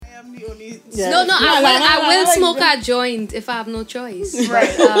only. Yeah. No, I will like smoke that. a joint if I have no choice. Right.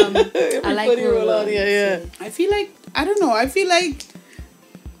 I like Everybody roll roll on, yeah. I feel like, I don't know, I feel like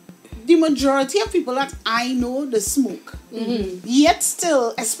the majority of people that I know, they smoke. Yet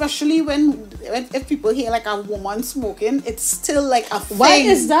still, especially when if people hear like a woman smoking, it's still like a thing. Why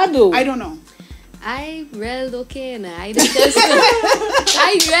is that though? I don't know. I real okay now. I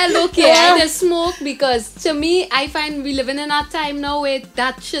real okay. I just smoke because to me, I find we living in a time now where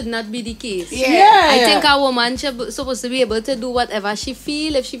that should not be the case. Yeah. I think a woman should supposed to be able to do whatever she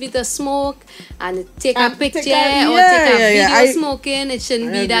feel. If she feel to smoke and take a picture or take a video smoking, it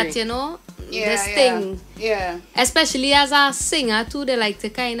shouldn't be that, you know, this thing. Yeah. Especially as a singer too, they like to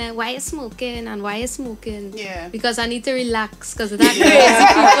kind of, why you smoking and why you smoking? Yeah. Because I need to relax because it's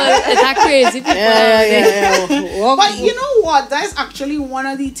that crazy people. Yeah. But you know what? That's actually one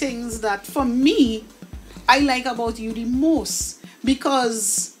of the things that for me, I like about you the most.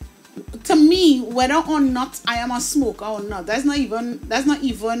 Because to me, whether or not I am a smoker or not, that's not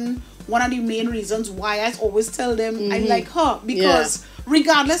even one of the main reasons why I always tell them I like her. Because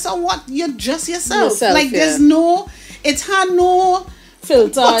regardless of what, you're just yourself. Like there's no, it had no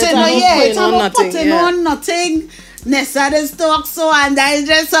filter, it's not putting on nothing. Nessa is talk so and that is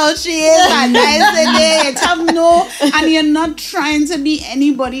just how she is and that is the day. It have no, and you're not trying to be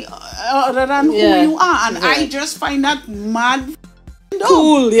anybody other than who you are. And I just find that mad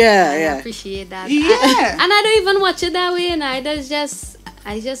cool. I appreciate that. Yeah. And I don't even watch it that way, and I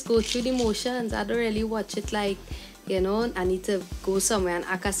just go through the motions. I don't really watch it like, you know, I need to go somewhere and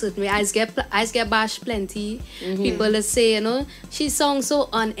act a certain way. I get bashed plenty. People that say, you know, she sounds so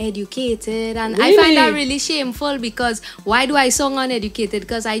uneducated, and I find that really shameful because why do I sound uneducated?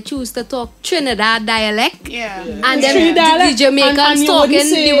 Because I choose to talk Trinidad dialect. And then the Jamaicans talking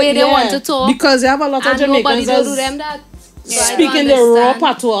the way they want to talk. Because you have a lot of Jamaicans nobody do them that. Speaking the raw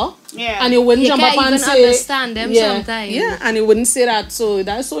patois. And you wouldn't jump up and say understand them sometimes. Yeah, and you wouldn't say that. So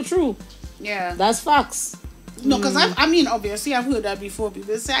that's so true. Yeah. That's facts. No, because I mean, obviously, I've heard that before.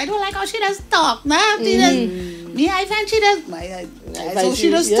 People say, I don't like how she does talk. Nah, me, I find she does. That's how she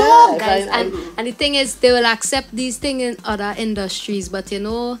does talk. Guys, and the thing is, they will accept these things in other industries, but you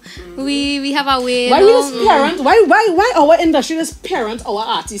know, we have a way. Why we just parent? Why our industry just parent our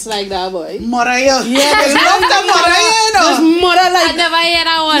artists like that, boy? Mariah. Yeah, they love the Mariah, you know. Just mother like. I never hear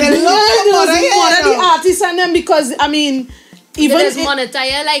that one. They love the Mariah, the artists and them because I mean. Even they just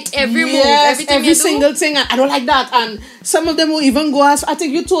monetize like every move, every single thing. I don't like that. And some of them will even go as I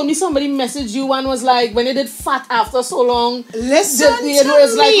think you told me somebody messaged you and was like when they did Fat after so long. Listen to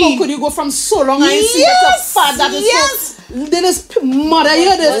it's me. like how could you go from so long and see it's a fat that is so they just mother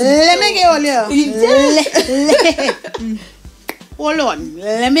you this. Let me get all you. Hold on.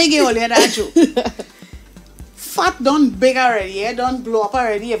 Let me get all you that joke. Fat done big already, done blow up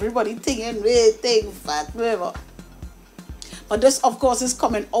already. Everybody thinking fat, whatever. But this, of course, is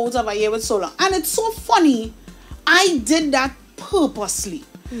coming out of a year with so long. And it's so funny. I did that purposely.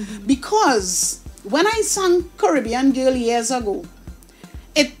 Because when I sang Caribbean Girl years ago,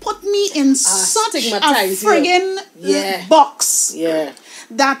 it put me in such a friggin' box. Yeah.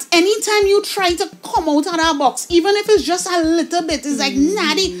 That anytime you try to come out of that box, even if it's just a little bit, it's like,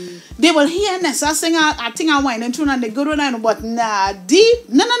 Nadie. They will hear Nessa sing a thing and whine and tune and they go down, but Nadie.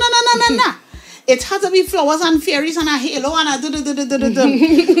 No. It had to be flowers and fairies and a halo and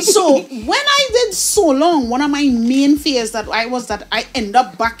a So when I did so long, one of my main fears that I end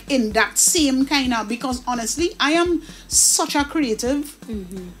up back in that same kind of, because honestly, I am such a creative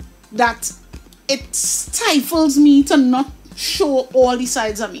that it stifles me to not show all the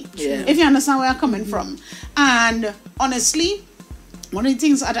sides of me. Yeah. If you understand where I'm coming from. And honestly, one of the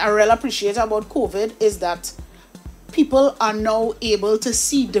things that I really appreciate about COVID is that people are now able to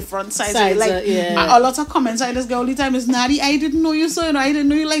see different sides. Like a lot of comments I just get all the time is, Nadie, I didn't know you so, you know, I didn't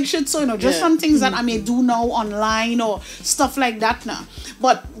know you like shit so, you know, just from things that I may do now online or stuff like that now.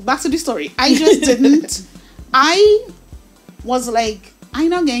 But back to the story. I just didn't. I was like, I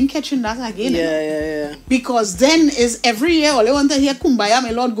not getting catching that again. Yeah. Because then is every year all I want to hear Kumbaya,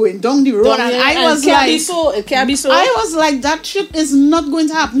 my Lord, going down the road. And I was like, it can't be so. I was like, that shit is not going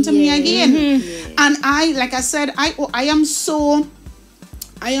to happen to me again. And I, like I said, I am so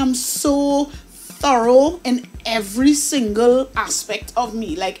thorough in every single aspect of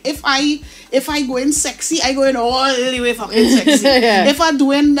me. Like if I go in sexy, I go in all the way fucking sexy. If I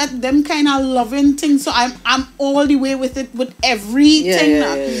doing them kind of loving thing, so I'm all the way with it with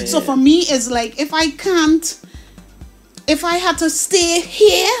everything. So for me, it's like if I had to stay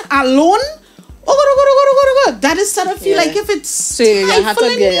here alone, oh, that is sort of feel like if it's So you have to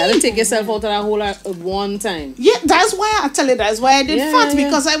stifling me. take yourself out of that hole at one time. Yeah, that's why I tell you. That's why I did Yeah, fat, yeah.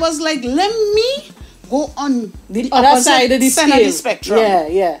 because I was like, let me go on The other opposite side of the side of scale. the spectrum.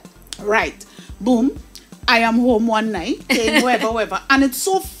 Yeah. Right. Boom. I am home one night, playing wherever. And it's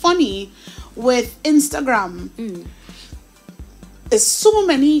so funny with Instagram. There's so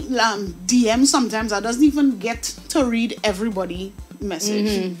many DMs sometimes I doesn't even get to read everybody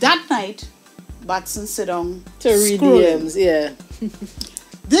message. That night, Batson sit down To read scrolling. DMs, yeah.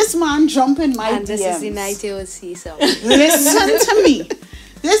 This man jump in my And DMs. this is the night you will see something. Listen to me.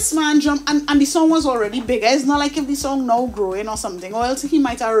 This man jumped, and the song was already bigger. It's not like if the song now growing or something, or else he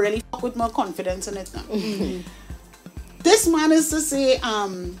might have really fuck with more confidence in it now. This man is to say,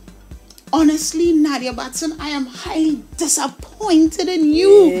 honestly, Nadia Batson, I am highly disappointed in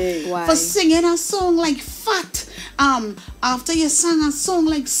you Why? for singing a song like Fat. After you sang a song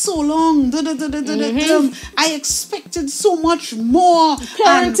like So Long, I expected so much more.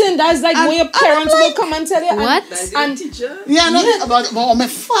 Parenting, that's like and- where your and parents I'm will like, come and tell you. What? And Teacher. Yeah, no, about my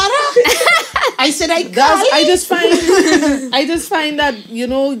father. I said I that's, can't. I just find that, you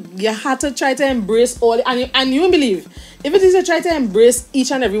know, you had to try to embrace all, and you won't believe, if it is to try to embrace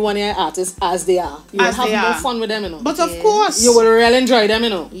each and every one of your artists as they are, you will As have they more are. fun with them, you know. But of Yeah. course, You will really enjoy them, you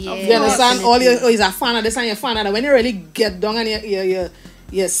know. Yeah, You understand? definitely. All you, oh, he's a fan of this and you're a fan of that. When you really get down and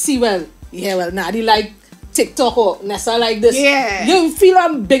you see, well, Nadi like TikTok or Nessa like this. Yeah. You feel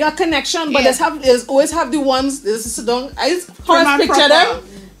a bigger connection, but Yeah. there's always have the ones, this is down. How I Prim and picture proper. them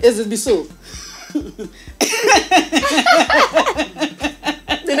is it be so.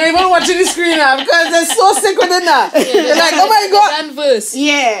 They're not even watching the screen now because they're so sick with it now. They're like, oh my god. And verse.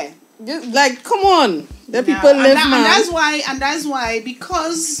 yeah. Just, like, come on. The Yeah, people and live, that- man. and that's why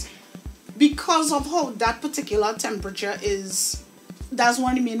because of how that particular temperature is, that's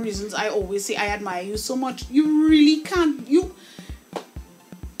one of the main reasons I always say I admire you so much. You really can't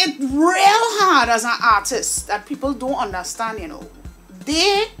it's real hard as an artist that people don't understand, you know.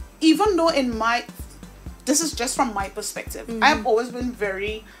 Even though this is just from my perspective, I've always been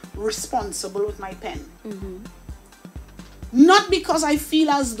very responsible with my pen. Not because I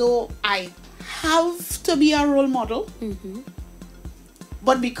feel as though I have to be a role model,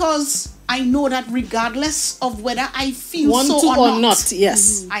 but because I know that regardless of whether I feel Want so to or not,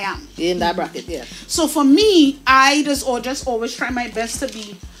 yes. I am. In that bracket, yeah. So for me, I just always try my best to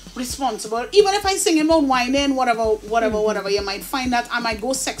be responsible. Even if I sing about whining, whatever, you might find that I might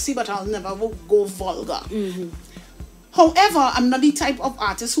go sexy, but I'll never go vulgar. However, I'm not the type of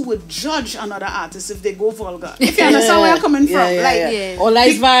artist who would judge another artist if they go vulgar. If you understand where I'm coming from. Yeah. All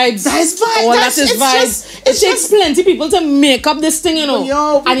nice vibes. That's vibes. All That's- that is it's vibes. just- It it's takes just- plenty people to make up this thing, you know.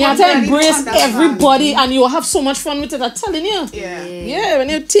 Yo, and you have people to really embrace understand. everybody and you'll have so much fun with it, I'm telling you. Yeah. Yeah, when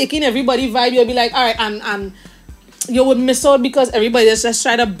you're taking everybody vibe, you'll be like, all right, and you would miss out because everybody is just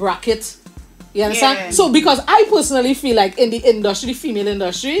trying to bracket. You understand? Yeah. So because I personally feel like in the industry, the female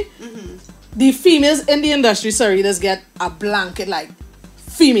industry, the females in the industry, just get a blanket like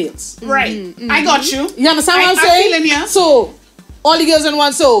females. Right. I got you. You understand what I'm I'm saying? feeling ya. So all the girls in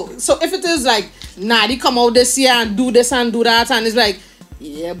one. So if it is like Nadi come out this year and do this and do that, and it's like,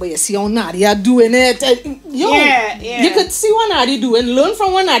 yeah, but you see how Nadia doing it. Yeah. You could see what Nadi doing, learn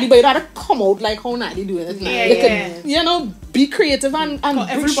from what Nadi, but you gotta come out like how Nadi doing it. Yeah, You yeah. could, you know, be creative and show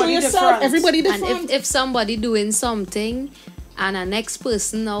everybody yourself. different. Everybody And different. if somebody doing something and a next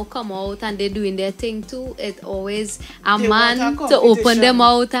person now come out and they doing their thing too, it always a They man want a to open competition. them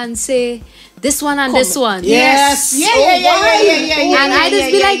out and say this one and this one. Yes. Yeah. And I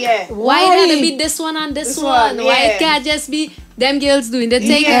just be like, why Why? gotta be this one and this This one? one, Why yeah. it can't just be them girls doing the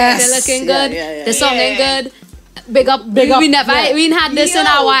thing? Yes. They're looking Yeah, good. yeah, yeah. The song ain't Yeah. good. Big up. Big up, We never. yeah. We ain't had this in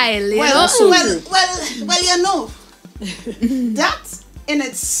a while. You know. Well, you know, that in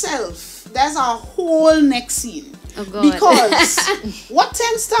itself, there's a whole next scene. Oh, God. Because what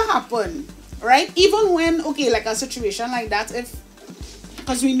tends to happen, right? Even when, like a situation like that,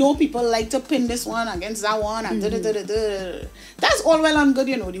 because we know people like to pin this one against that one and that's all well and good,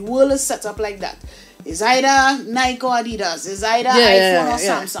 you know. The world is set up like that. It's either Nike or Adidas. It's either iPhone or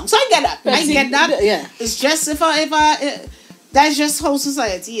Samsung. So I get that. I get that. Yeah. It's just if I that's just how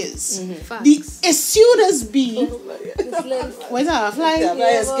society is. Facts. The issue does be This little where's that fly? Yeah, boy,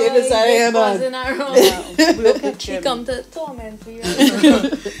 escape is just around. buzzing around. Look at He you. come to torment for you.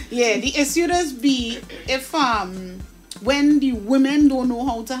 Yeah, the issue does be if when the women don't know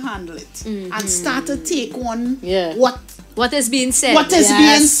how to handle it and start to take on Yeah. What is being said? what is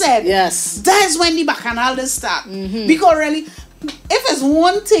being said. Yes. That's when the bacchanal does start. Because really, if it's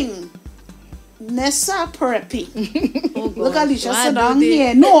one thing Nessa Preppy. Oh, Look at Alicia why sit do down they-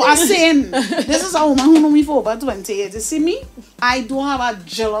 here. No, I'm saying this is a woman who know me for over 20 years. You see me? I don't have a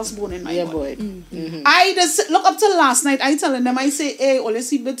jealous bone in my Yeah, body. boy. I just look up till last night. I telling them, I say, hey, all you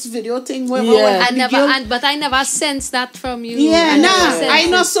see this video thing where Yeah. But I never sensed that from you. Yeah, I never nah, sensed I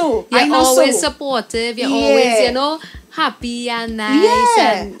know it. so. You're I know always so. supportive. You're Yeah. always, happy and nice.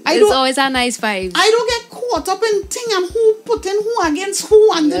 Yeah. And I it's don't- always a nice vibe. I don't get caught up in thing and who putting who against who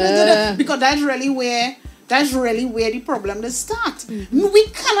and because that's really where the problem is start. We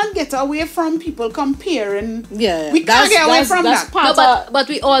cannot get away from people comparing. Yeah, We can't get away from that's that. part No, of- but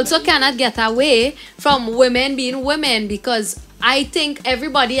we also cannot get away from women being women, because I think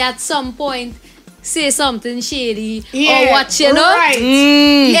everybody at some point say something shady or what, Right.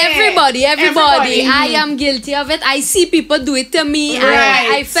 Everybody. Everybody. I am guilty of it. I see people do it to me.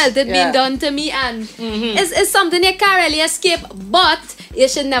 Right. I felt it being done to me, and it's something you can't really escape. But you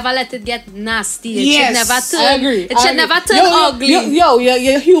should never let it get nasty. It Yes, should never I turn. agree. It should never turn ugly.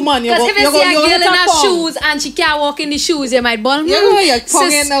 You're human. Because if you see a girl in her shoes and she can't walk in the shoes, you might ball. You're Sis,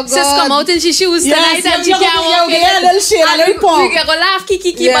 tongue, oh sis come God. out in she shoes Yes, tonight and she you can't go- walk you in. get a little shade, a little punk. You go laugh,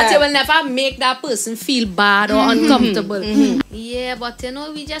 kiki, but Yeah. you will never make that person feel bad or uncomfortable. Yeah, but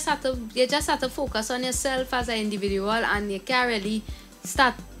you just have to focus on yourself as an individual, and you can't really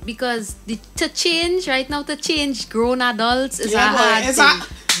start, because to change grown adults is a hard It's thing.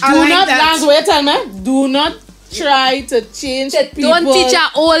 Do not dance. Wait, tell me. Do not try to change people. Don't teach an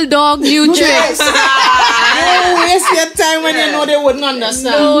old dog new tricks. Don't waste your time when you know they wouldn't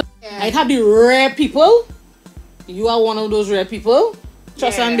understand. No. I have the rare people. You are one of those rare people.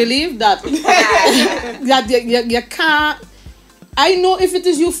 Trust and believe that that you can't. I know if it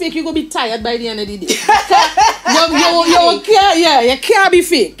is you fake, you're gonna be tired by the end of the day. You can't be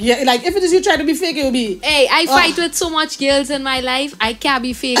fake. Like if it is you try to be fake, you'll be. Hey, I fight with so much girls in my life. I can't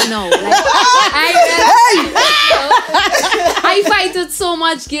be fake now. Like, I fight with so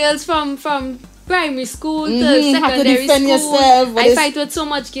much girls from primary school to have to secondary defend school. yourself, but I it's- fight with so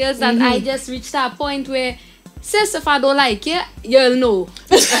much girls that I just reached that point where, sis, if I don't like you, you'll know.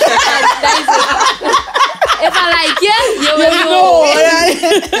 That is it. If I like you, you will know.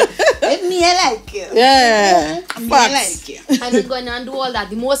 Let me like you. Yeah. Me Facts. like you. I'm not going to do all that.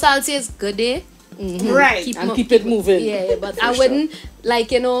 The most I'll say is good day. Right. And keep it moving. Yeah, but I wouldn't hey,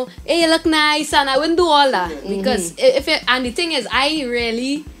 you look nice, and I wouldn't do all that because and the thing is, I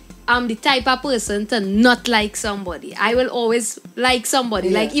really am the type of person to not like somebody. I will always like somebody.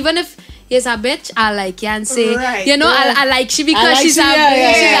 Yeah. Like even if he's a bitch, I like you and say, Right. I like she because I like she's she, a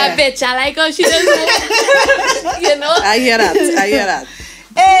yeah. she's a bitch. I like her. She doesn't. I hear that.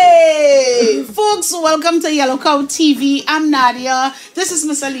 Hey, folks, welcome to Yellow Cow TV. I'm Nadia. This is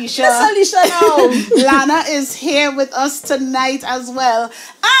Miss Alicia. Miss Alicia now. Lana is here with us tonight as well.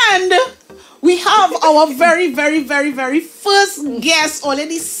 And we have our very, very, very, very first guest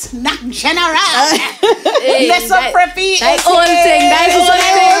already, Snack General. Nessa Preppy. That old thing.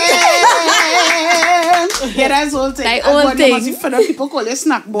 Yeah, that's old thing. That old thing. People call it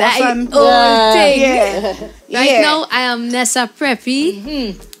Snack Boss. That and, old thing. yeah. Right Yeah. now, I am Nessa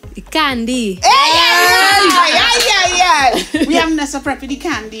Preppy. The candy. Yeah. We have Nessa Preppy the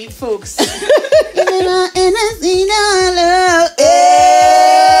candy, folks.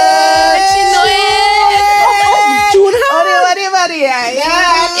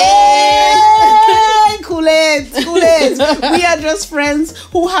 Cool it. We are just friends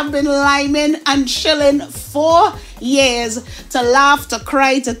who have been liming and chilling for years to laugh, to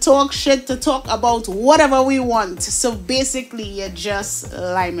cry, to talk shit, to talk about whatever we want. So basically, you're just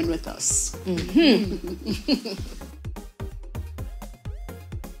liming with us.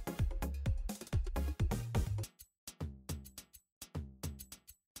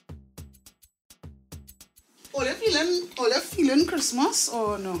 All you feeling Christmas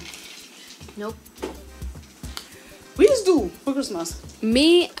or no? Nope. We just do for Christmas.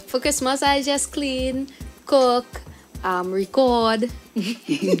 Me, for Christmas, I just clean, cook, record.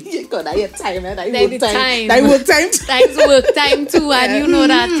 You got that your time, man. Like the time. That work time. That's work time too, and you know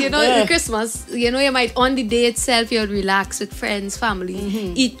that, Christmas, you might, on the day itself, you'll relax with friends, family,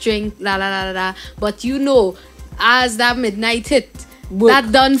 eat, drink, but as that midnight hit,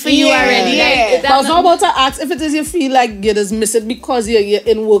 that done for you Yeah, already. yeah. Like, But I was not about to ask if it is you feel like you just miss it because you're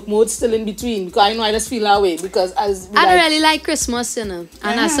in work mode still in between. Because I know I just feel that way. Because I don't really like Christmas, and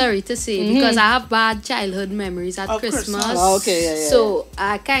I'm sorry to say, because I have bad childhood memories at Of Christmas. Christmas. Oh, okay, yeah. So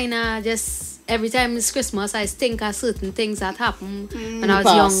I kind of just every time it's Christmas, I think of certain things that happened when I was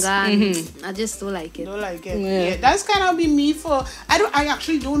Past. younger, and I just don't like it. Don't like it. Yeah. Yeah, that's kind of be me for. I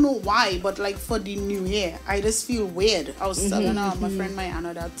actually don't know why, but like for the New Year, I just feel weird. I was telling my friend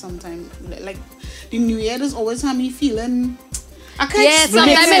Mayana that sometimes like the New Year does always have me feeling. I can't Yeah, explain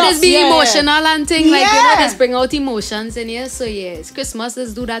sometimes it it. just be emotional and thing, like, just bring out emotions in here. So yes, Christmas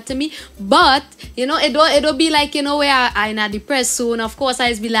does do that to me. But, it'll be like, where I in a depressed zone. Of course, I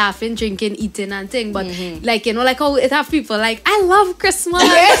just be laughing, drinking, eating and thing. But like, like how it have people like, I love Christmas. I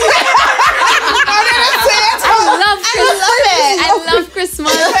love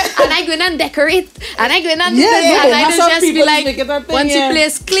Christmas. And I go in and decorate. And I go in and do this. And I just be like, once the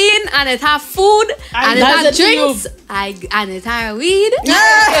place clean and it have food and it have drinks and it have weed.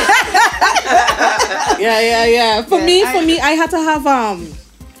 Yeah. For me, I had to have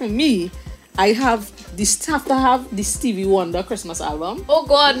I have to have the Stevie Wonder Christmas album. Oh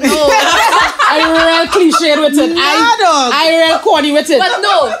God, no. I real cliche with it. I real corny with it. But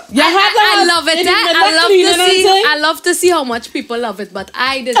no, I love it. I love to see how much people love it, but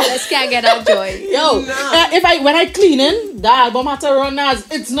I just can't get that joy. Yo, when I cleaning, the album had to run as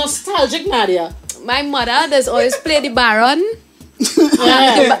it's nostalgic, Nadia. My mother does always play the Baron.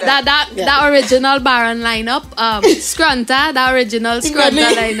 That original Baron lineup, Scrunta, the original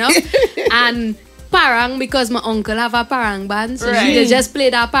Scrunta lineup, and Parang, because my uncle have a Parang band, so they just play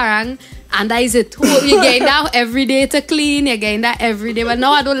that Parang, and that is it. You're getting that every day to clean, you're getting that every day. But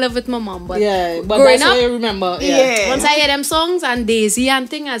now I don't live with my mom, but growing that's up, what I remember. Once I hear them songs and Daisy and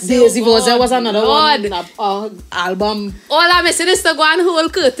thing, I say, Daisy was another one album. All I'm missing is to go and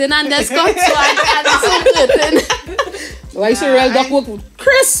hold curtain and just cut and some curtain. Why you say real duck work?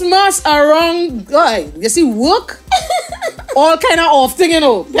 Christmas around, you see work? All kind of off thing,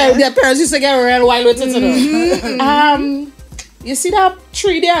 Their parents used to get real wild with it, you see that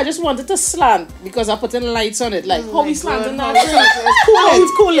tree there? I just wanted to slant because I put in lights on it. Like, how we slanting that tree?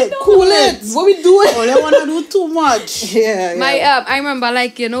 Cool it. What we doing? Oh, they want to do too much. Yeah. I remember,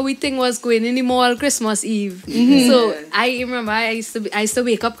 we thing was going in the mall Christmas Eve. So I remember I used to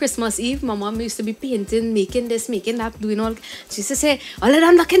wake up Christmas Eve. My mom used to be painting, making this, making that, doing all. She used to say, all of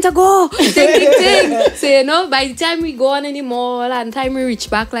them looking to go. Ting. So, by the time we go on in the mall and time we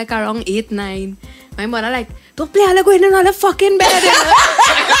reach back like around 8, 9, my mother like, don't play all the going in all the fucking bed.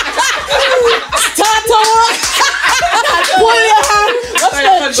 Start to work. Pull your hand.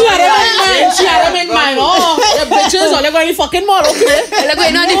 She had them in mind. Oh, the bitches all going to fucking mall, okay? No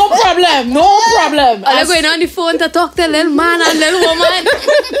problem. All going on the phone to talk to little man and little woman.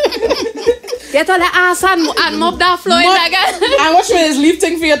 Get all the ass and mop that floor in that. And what is leave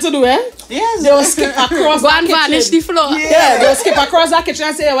thing for you to do, eh? Yes. They will skip across Go that and kitchen. vanish the floor. Yeah, they will skip across that kitchen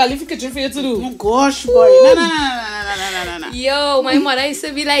and say, well, leave the kitchen for you to do. Oh gosh, boy. No. Yo, my mother used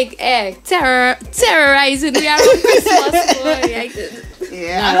to be like, terrorizing me around Christmas, boy.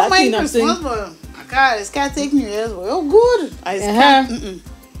 Yeah, I don't mind Christmas, but I just can't take New Year's, boy. Oh, good. I just can't.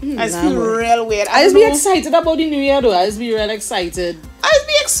 I just feel real weird. I just be excited about the New Year, though. I just be real excited. I just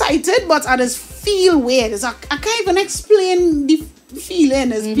be excited, but I just feel weird. It's like, I can't even explain the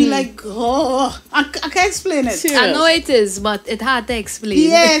feeling. It's be like, I can't explain it. Serious. I know it is, but it's hard to explain.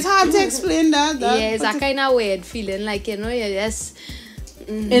 Yeah, it's hard to explain that. Yeah, it's a kind of weird feeling, like, you're just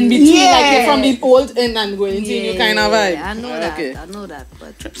in between, like from the old end and going into a new kind of vibe. I know that,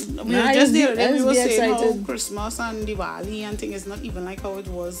 but we were just there. We were saying how Christmas and Diwali and thing is not even like how it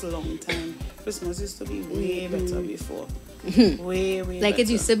was a long time. Christmas used to be way better before. Way like better. it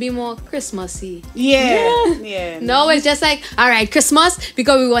used to be more Christmassy. Yeah. No, it's just like, all right, Christmas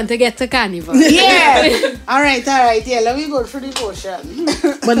because we want to get to Carnival. Yeah. all right. Yeah, let me go through the portion.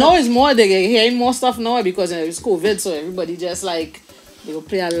 But now it's more, they're hearing more stuff now because it's COVID, so everybody just like, they will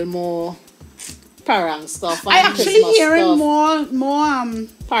play a little more Parang stuff. I actually Christmas hearing stuff. more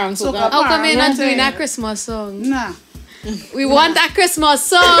Parang soca. How come you're not Parang, doing a Christmas song? Nah. We want a Christmas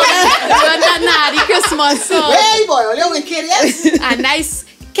song. We want a naughty Christmas song. Hey boy, are you wicked? Yes. A nice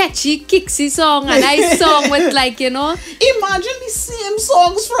catchy kicksy song, a nice song with Imagine the same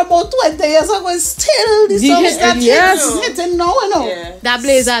songs from about 20 years ago is still the songs that hitting now, Yeah. That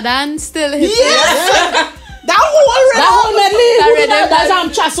Blazer dance still hitting. Yes. That whole medley.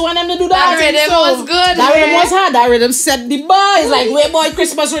 That's Chasso and them to do that. That rhythm was good. That rhythm was hard. That rhythm set the bar. It's like, wait boy,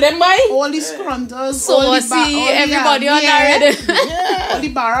 Christmas rhythm, boy. All the scrunters. So I see everybody on that rhythm. All the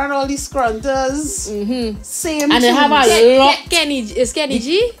bar, all the scrunters. Same. And they have a lot. Kenny G? Kenny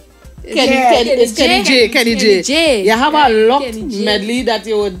J. You have a lot medley that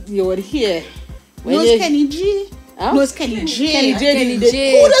you would hear. No, it's Kenny G. Huh? No, it's Kenny J. Kenny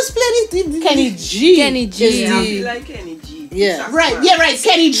J. Who does play it? Kenny G. Kenny G. Yeah, I feel like Kenny G. Yeah. Right, yeah, right.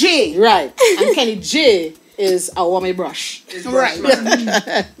 Kenny G. Right. And Kenny J is a Wame Brush. Right.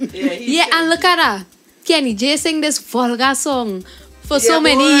 Yeah, and look at that. Kenny J sing this vulgar song for so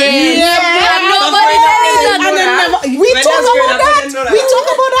many boy. years. Yeah, And nobody We talk about that. We talk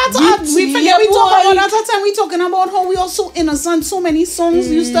about that. We forget we talk about that at time. We talking about how we are so innocent. So many songs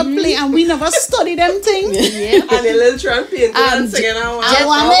used to play and we never study them things. Yeah. And a little trampoline and singing I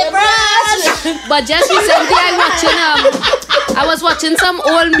want me brush. But just recently, I was watching some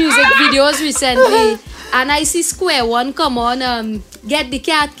old music videos recently, and I see Square One come on. Get the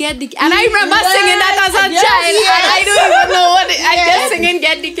cat, and I remember singing that as a child, and I don't even know what I just singing.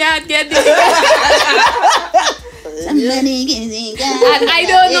 Get the cat, get the cat. And I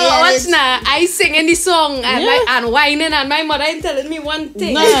don't know what's now. I singing the song and whining, and my mother ain't telling me one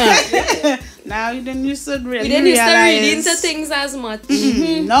thing. Now you didn't used to really We didn't used to read realize. into things as much.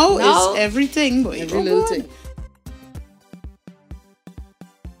 No, No. it's everything. But Every little thing.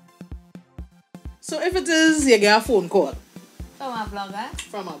 So if it is, you get a phone call From a blogger.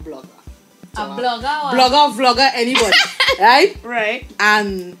 from a blogger. A blogger or Blogger, vlogger, anybody. Right? right.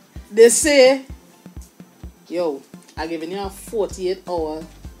 And they say, yo, I'm giving you a 48-hour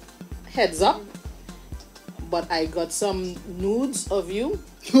heads up, but I got some nudes of you,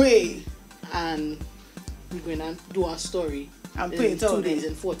 Wait. and we're going to do a story I'm in paying 2 days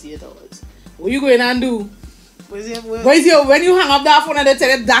in 48 hours. What you going to do? Was it? What is your, when you hang up that phone and they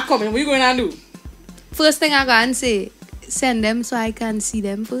tell you that coming, what you going to do? First thing I go and say, send them so I can see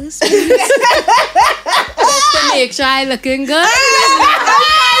them first. Just to make sure I looking good.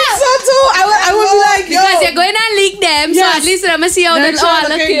 So too, I would be like, yo. Because you're going to leak them, Yes. so at least let me see how they Make sure all I'm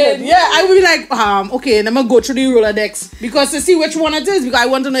looking. good. Yeah, I would be like, okay, and I'm gonna go through the Rolodex because to see which one it is, because I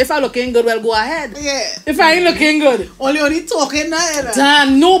want to know if I'm looking good, well, go ahead. Yeah. If I ain't looking good, Only talking now.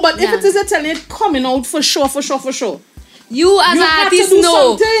 damn, no, but if Yeah. it is a telling it coming out for sure. You as You an have to artist do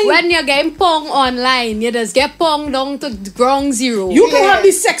know something. when you're getting pong online, you just get pong down to ground zero. You can have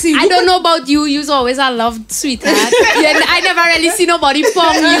this sexy. I don't know about you. You's always a loved sweetheart. I never really see nobody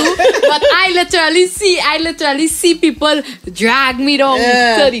pong you, but I literally see people drag me down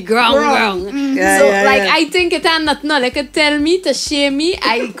Yeah. to the ground. Yeah, So yeah, like yeah. I think it and nothing. Like it tell me to shame me.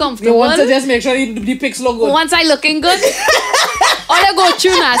 I You comfortable. want to just make sure the pics look good. Once I looking good, all you go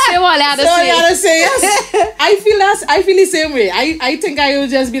through now. Say what I had to So you say. gotta say yes. I feel the same way. I think I would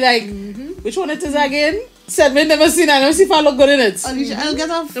just be like, which one it is again? Said me never seen it. Let me see if I look good in it. Alicia, I'll get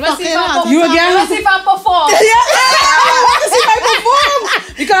a Let me see fucking if I heart. perform. You again? Let me see if I perform. I want to see my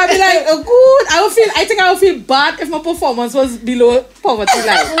perform because I'll be like, oh, good. I think I would feel bad if my performance was below poverty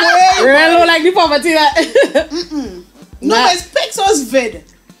line. Real low like the poverty line. No, Nah. it's pics or it's vid.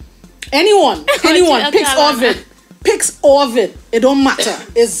 Anyone, I'll pics tell of her. it. Pics of it. It don't matter.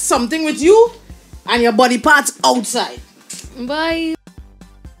 It's something with you and your body parts outside. Boy,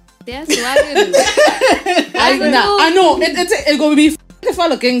 that's what you do. I know. It gonna be if I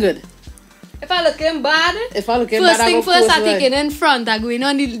looking good. If I looking bad, If I looking first bad, thing I go first, I post take it right. in front. I go in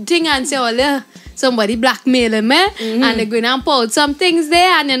on the thing and say, oh, yeah, somebody blackmailing me. And they go in and put some things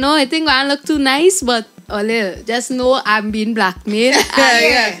there. And you know, I think I look too nice, but Ole, just know I'm being blackmailed. And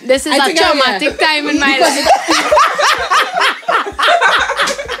yeah. This is I a think traumatic time in my life.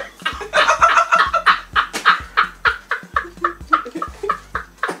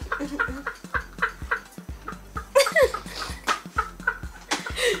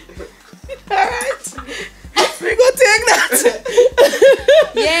 We go take that.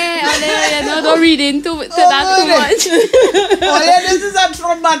 Yeah, Ole, you know, don't read into that too much. Oh yeah, this is a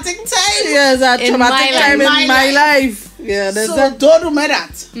traumatic time. Yes, that In traumatic my time life. in my life. Yeah, that's So that. don't do me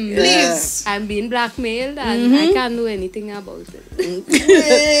that. Please. I'm being blackmailed and I can't do anything about it.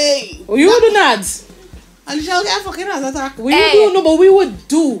 Hey. Oh, you would do nads. Alicia, I'll get a fucking heart attack. We Hey. would do, no, but we would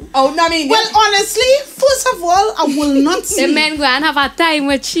do. Oh, no, I mean, Well, honestly, first of all, I will not The see. men go and have a time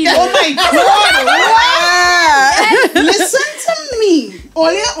with she. Oh my God! Listen to me.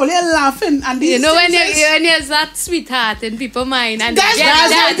 Only laughing and these You know when things you're that sweetheart in people's mind and That's they get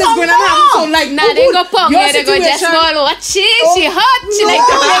that's that. what it's going to happen. So, like, Nah, they go pong your here, they go just situation- go watch she hot, she like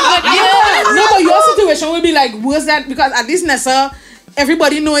to play good Yeah, no, but your situation will be like worse that because at least Nessa,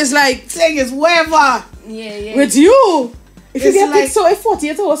 everybody knows like thing is whatever. Yeah. with you. If you It's get like- picked, so if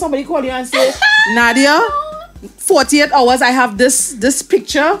 48 hours somebody call you and say, Nadia, 48 hours I have this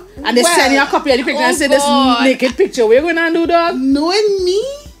picture and they send you a copy of the picture and say this God. naked picture. What you gonna do, dog? Knowing me,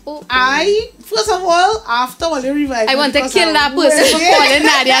 Oh. I first of all after all the revival, I want to because kill that will- person for Yeah. calling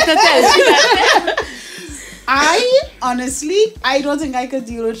Nadia to tell you that. I honestly, I don't think I could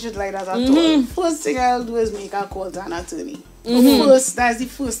deal with shit like that at all. First thing I'll do is make a call to an attorney. First, that's the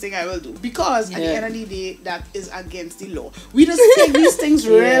first thing I will do, because at the end of the day, that is against the law. We just take these things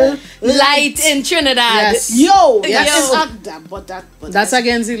real Light in Trinidad. Yes. Yo, Yes. That's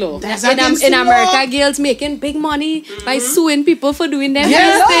against the law. That's In, against in the America, law. girls making big money by suing people for doing them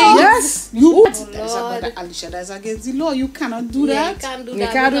Yes. things. Yes. You, Lord. Alicia, that's against the law. You cannot do Yeah, that. you can't do You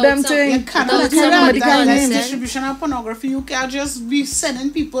that. can't do without them some- thing. You cannot without do that. somebody medical That's name. distribution of pornography. You can't just be sending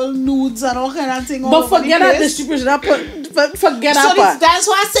people nudes and all kind of thing. all But over the forget that place. distribution. Forget So that part. that's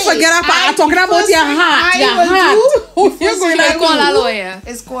what I say. Forget that part. I'm talking about your heart. Your heart. Who you going I to call a do? lawyer.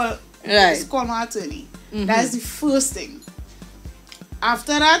 It's called Right. it's called my attorney. That's the first thing.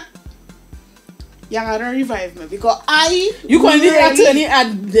 After that, you're gonna revive me, because You call the really- attorney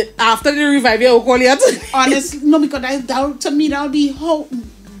and after the revive, you call the attorney. Honestly, no, because that to me that would be how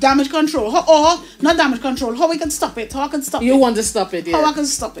damage control, or not damage control. How we can stop it? How I can stop You it? want to stop it, How I yeah. can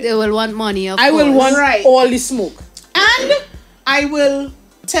stop it? They will want money, of I will course. want Right. all the smoke. And I will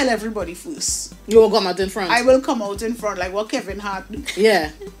tell everybody first. You will come out in front. I will come out in front like what Kevin Hart do. Yeah.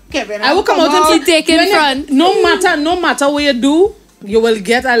 Kevin I Hart will come out and He take in When you- front. No matter what you do, you will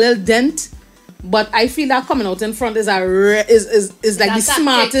get a little dent. But I feel that coming out in front is is like That's the a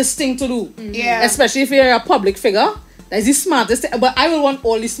smartest thing to do. Yeah. Especially if you're a public figure. That's the smartest thing. But I will want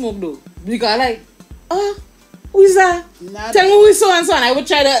all the smoke though. Because like, who is that? Nah, Tell me who is so and so, and I would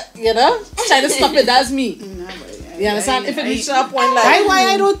try to, try to stop it. That's me. nah, but You understand? If it reaches a point Why like,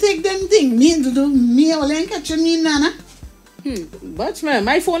 I don't take them thing? Me only ain't catching me, Nana. but man,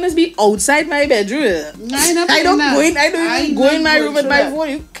 my phone is be outside my bedroom. I don't even go in my room with my phone.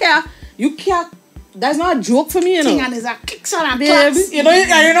 You can't. That's not a joke for me, you know. And is a kicks and a Baby, claps. you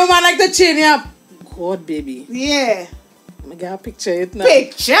know man like to chain you up. God, baby. Yeah. I got a picture it now.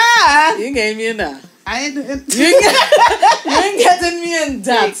 Picture. You gave me in that. I ain't You ain't getting me in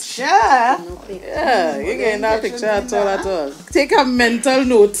that. picture. Yeah, you getting that picture at all. Take a mental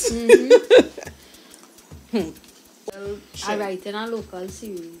note. I write in a local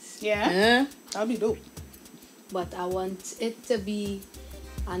series, Yeah. Yeah. That'll be dope. but I want it to be,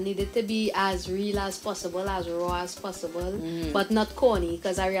 I need it to be as real as possible, as raw as possible, but not corny,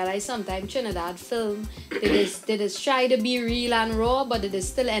 because I realize sometimes Trinidad film, they just try to be real and raw, but it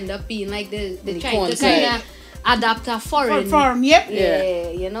still end up being like they try corn to side. kind of adapt a foreign. Form, yep. Yeah,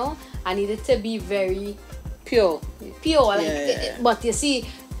 you know, I need it to be very Pure. pure, like, Yeah. but you see,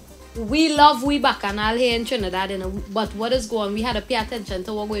 we love we bacchanal here in Trinidad, you know, but what is going, we had to pay attention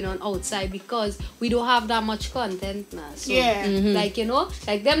to what's going on outside, because we don't have that much content now. So, Yeah. like, you know,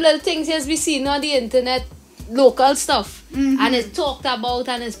 like them little things as we see on the internet, local stuff, and it's talked about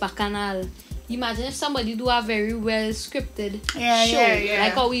and it's bacchanal. Imagine if somebody do a very well scripted Yeah, show, yeah, yeah.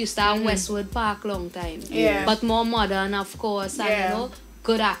 like how we used to have Westwood Park long time, Yeah. but more modern, of course, and Yeah. you know,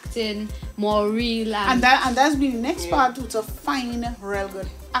 good acting, more real, And that's been the next part to find real good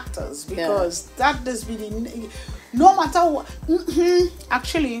actors, because that has been no matter what.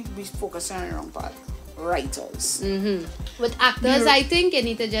 Actually, we focus on the wrong part. Writers. With actors, I think you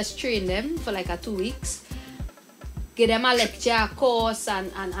need to just train them for like 2 weeks. Give them a lecture, a course,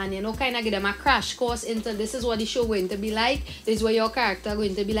 and you know, kind of give them a crash course into this is what the show going to be like. This is what your character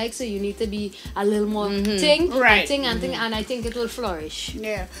going to be like. So you need to be a little more thing, Right. and I think it will flourish.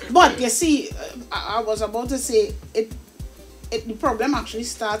 Yeah, but you see, I was about to say it. The problem actually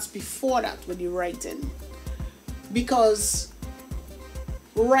starts before that with the writing, because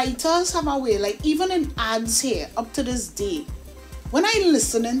writers have a way, like even in ads here up to this day, when I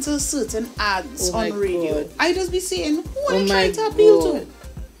listen into certain ads Oh my on radio, God. I just be saying, who are Oh they my trying to appeal God.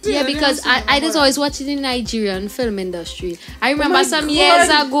 to? Yeah, they because don't see I just no always watching the Nigerian film industry. I remember my some God. years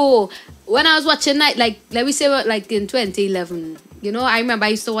ago when I was watching like let me say like in 2011. You know, I remember I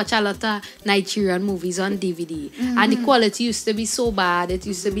used to watch a lot of Nigerian movies on DVD, and the quality used to be so bad. It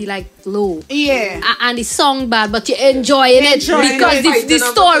used to be like low. Yeah. And the song bad, but you're enjoying it Enjoying because it. the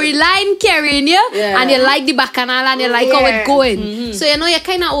storyline carrying you, Yeah. and you like the bacchanal and you like how Yeah. it going. So you know you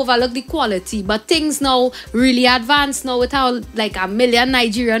kind of overlook the quality, but things now really advanced now with how like a million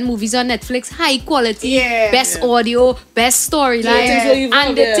Nigerian movies on Netflix, high quality, Yeah. best audio, best storyline, Yeah. Things will evolve,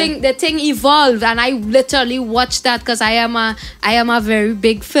 and yeah. the thing evolved, and I literally watched that because I am a very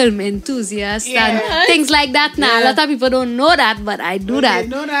big film enthusiast Yeah. and things like that. Now a lot of people don't know that, but I do that. You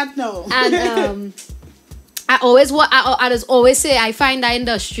know that now. And I just always say I find that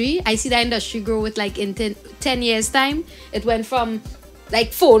industry, I see that industry grow with like in 10 years time. It went from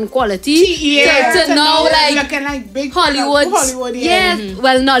like phone quality to now like looking like big Hollywood. yeah.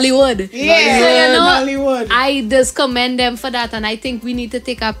 Well, Nollywood. Yeah, So, you know, Nollywood. I just commend them for that, and I think we need to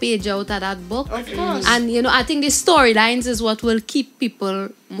take a page out of that book. Of course. And you know, I think the storylines is what will keep people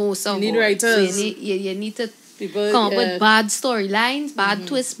most of need all. writers. So you need to People come up with bad storylines, bad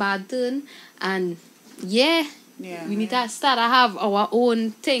twist, bad turn, and Yeah. we need to start to have our own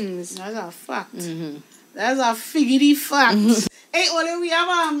things. That's a fact. That's a figgity fact. Hey, Ole, we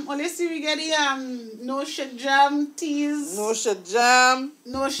have Ole, see we get the no shit jam teas. no shit jam.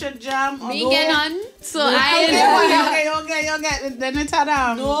 No shit jam. Me get on, so Okay. Then it's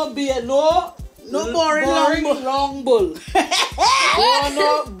No beer, no boring long bull.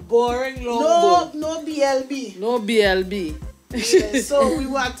 no boring long bull. no BLB. No BLB. Yeah, so we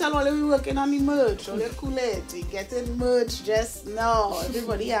were tell Ole we working on the merch. Ole cool it. We getting merch just now.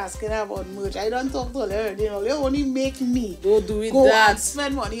 Everybody asking about merch. I don't talk to Ole already. Ole only make me Don't do it go that. and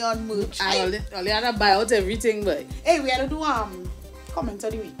spend money on merch. I only had to buy out everything, but Hey, we had to do comment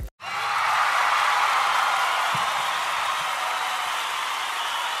of the week.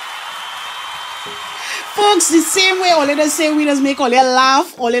 Folks, the same way all does say we just make all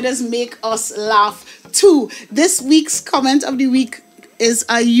laugh, all does make us laugh too. This week's comment of the week is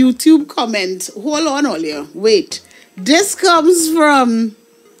a YouTube comment. Hold on, Olia. Wait. This comes from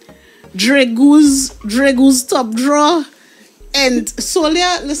Dregu's top draw. And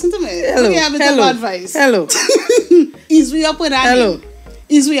Solia, listen to me. hello. Let me have a bit of advice. Hello. Ease we up with that. Hello. name.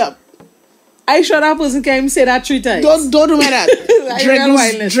 Ease we up. I sure that person can say that 3 times. Don't do me that.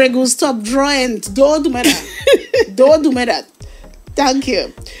 Dregu's top draw and don't do me that. Don't do me that. Thank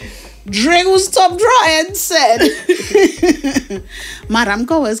you. Dregu's top draw and said, Madam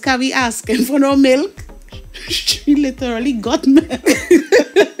Cowers, can we asking for no milk? She literally got milk.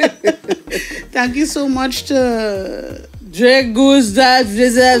 Thank you so much to Drake goes that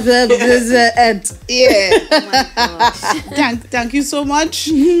and yeah. Thank you so much.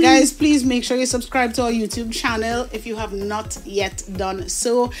 Guys, please make sure you subscribe to our YouTube channel if you have not yet done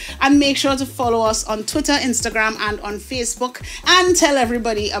so. And make sure to follow us on Twitter, Instagram, and on Facebook. And tell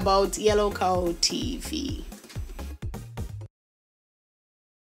everybody about Yellow Cow TV.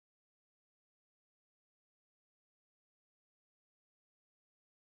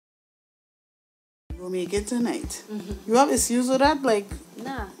 We'll make it tonight. You have issues with that? Like,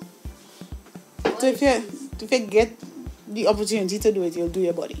 Nah. so if you get the opportunity to do it, you'll do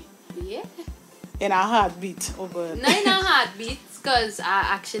your body. Yeah. In a heartbeat. Oh, God. Not in a heartbeat, because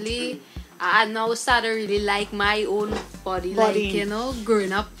I now start to really like my own body. Like, you know,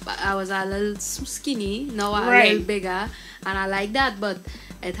 growing up, I was a little skinny. Now I'm a little bigger. And I like that, but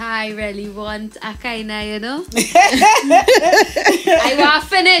I really want a kind of, you know. I want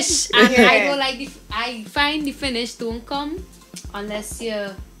finish. And I don't like I find the finish don't come unless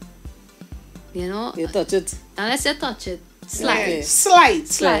you know. you touch it. Unless you touch it. Slide. Yeah.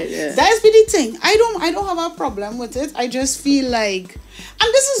 Slide. Yeah. That's the thing. I don't have a problem with it. I just feel like,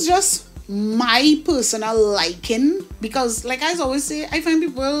 and this is just my personal liking, because like I always say, I find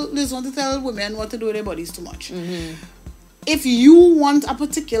people just want to tell women what to do with their bodies too much. If you want a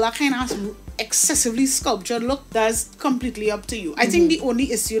particular kind of excessively sculptured look, that's completely up to you. I think the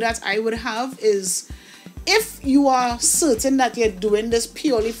only issue that I would have is if you are certain that you're doing this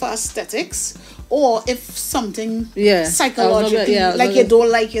purely for aesthetics, or if something psychologically, like you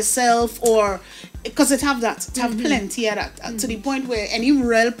don't like yourself, or because it have plenty of that, to the point where any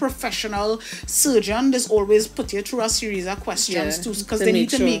real professional surgeon just always put you through a series of questions too, because they need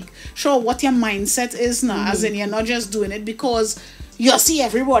to make sure what your mindset is now, as in you're not just doing it because you see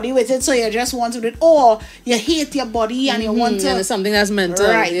everybody with it, so you just want to do it, or you hate your body and you want to, and it's something that's mental,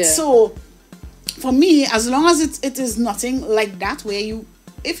 right? So for me, as long as it is nothing like that, where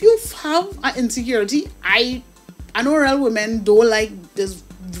if you have an insecurity, I know real women don't like this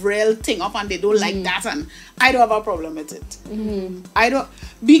real thing up and they don't like that, and I don't have a problem with it. I don't,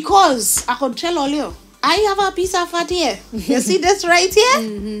 because I could tell all you, I have a piece of fat here. You see this right here?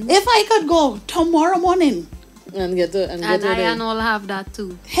 If I could go tomorrow morning and get to and I and all have that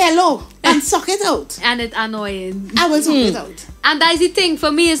too. Hello, and suck it out. And it's annoying. I will suck it out. And that's the thing,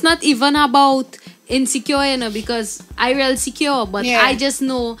 for me, it's not even about insecure, you know, because I real secure, but I just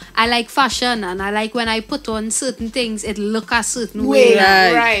know I like fashion, and I like when I put on certain things, it look a certain way.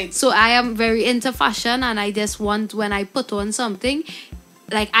 Right. So I am very into fashion, and I just want, when I put on something,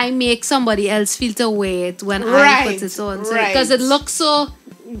 like I make somebody else feel to wear it when I put it on, so because it looks so.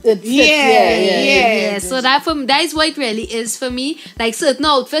 So that is what it really is for me. Like certain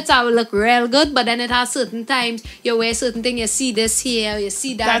outfits I will look real good, but then it has certain times you wear certain thing, you see this here, you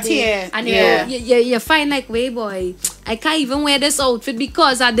see that there, and you find like, wait boy, I can't even wear this outfit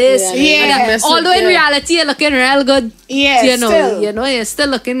because of this. Although in reality you're looking real good. You know you're still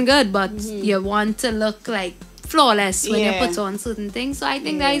looking good, but you want to look like flawless when you put on certain things. So I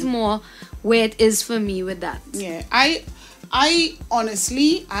think that is more where it is for me with that. I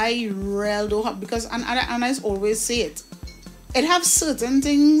honestly, I really don't have, because, and I always say it, it have certain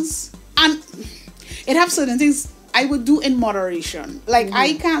things, and it have certain things I would do in moderation. Like,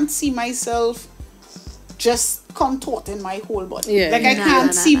 I can't see myself just contorting my whole body. Yeah. Like, I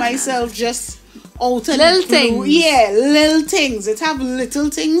can't see myself just out and Little through. things. Yeah, little things. It have little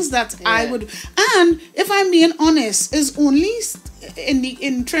things that I would, and if I'm being honest, is only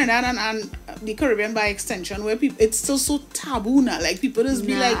in Trinidad and the Caribbean by extension, where people, it's still so taboo now. Like, people just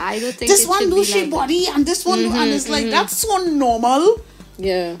be like, I don't think this it one should do be she like body and this one do, and it's like, that's so normal.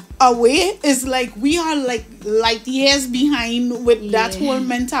 Yeah. Away is like, we are like light years behind with that whole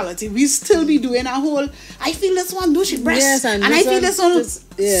mentality. We still be doing a whole, I feel this one do she breast, Yes, and I feel this one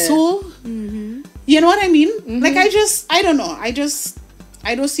yeah. so you know what I mean? Like, I don't know, I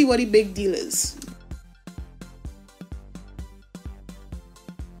don't see what the big deal is.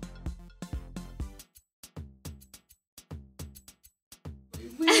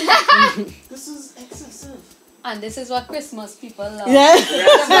 This is excessive. And this is what Christmas people love. Yeah.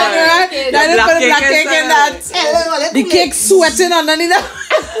 Black cake in that. The cake sweating underneath that.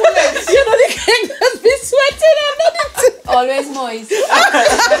 You know, the cake must be sweating underneath. Always moist.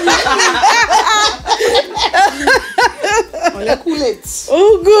 Cool it.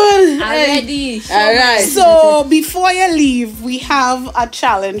 Oh, good. I'm ready. All right. So before you leave, we have a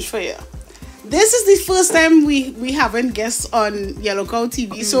challenge for you. This is the first time we haven't guests on Yellow Cow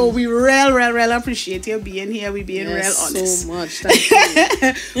TV, so we real appreciate you being here. We being real honest. So much. Thank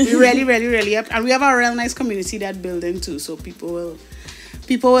you. We really and we have a real nice community that building too, so people will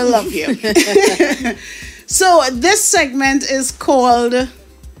love you. So this segment is called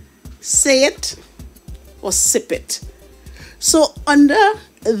Say It or Sip It. So under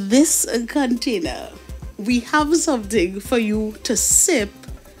this container, we have something for you to sip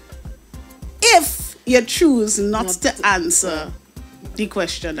if you choose not to answer the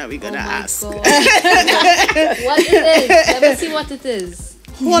question that we're gonna ask. God. What it is? Let me see what it is.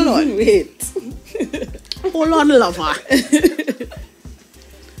 Hold on. Wait. Hold on, lover.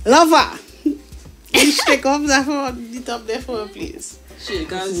 Lover. Please take off that from the top there for me, please. She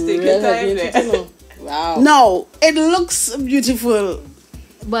can't stick your time there. Wow. No, it looks beautiful,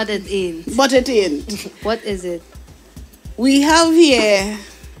 But it ain't. but it ain't. What is it? We have here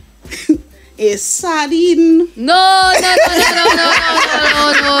a sardine. No.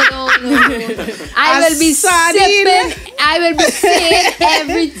 I will be sipping. I will be saying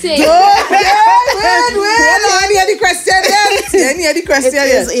everything. Wait. You hear the question yet? You hear the question It yet?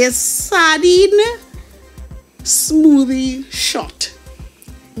 is a sardine smoothie shot.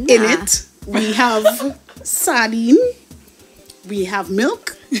 In it, we have sardine, we have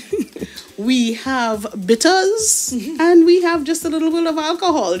milk, we have bitters, and we have just a little bit of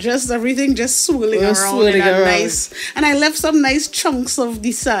alcohol. Just everything just swirling around in a nice. And I left some nice chunks of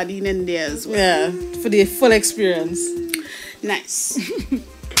the sardine in there as well. Yeah, for the full experience. Nice.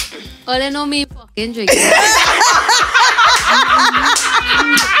 All I know me fucking drinking.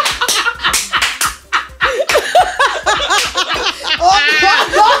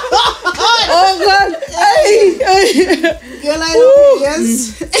 Oh God! You're like,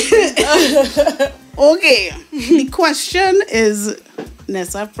 yes. Okay. The question is,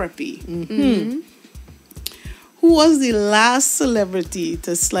 Nessa Preppy. Who was the last celebrity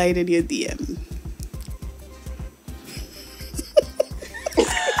to slide in your DM?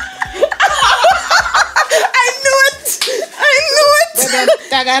 I knew it.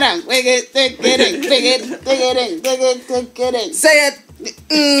 Say it.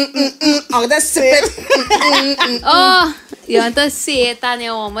 Oh, that's sip it. Oh, you want to say it and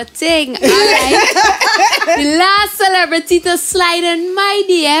you want my thing. Alright. The last celebrity to slide in my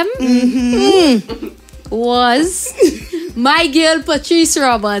DM was my girl Patrice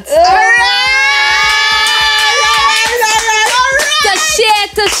Roberts.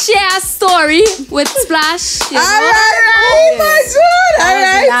 To share a story with Splash. You know? Oh my God! That was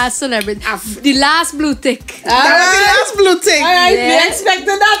Alright. the last celebrity. The last blue tick. That's blue tick. Alright, Yeah. we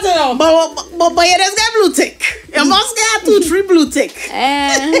expected that to know. But you just get blue tick. You must get 2-3 blue tick.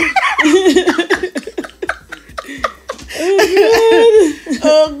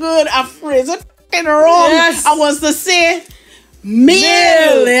 Oh, good. I phrased it fucking wrong. Yes. I was to say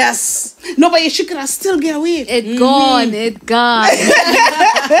male. Yes. No, but she could have still get away. It gone. It gone.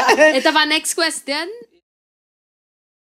 It have a next question.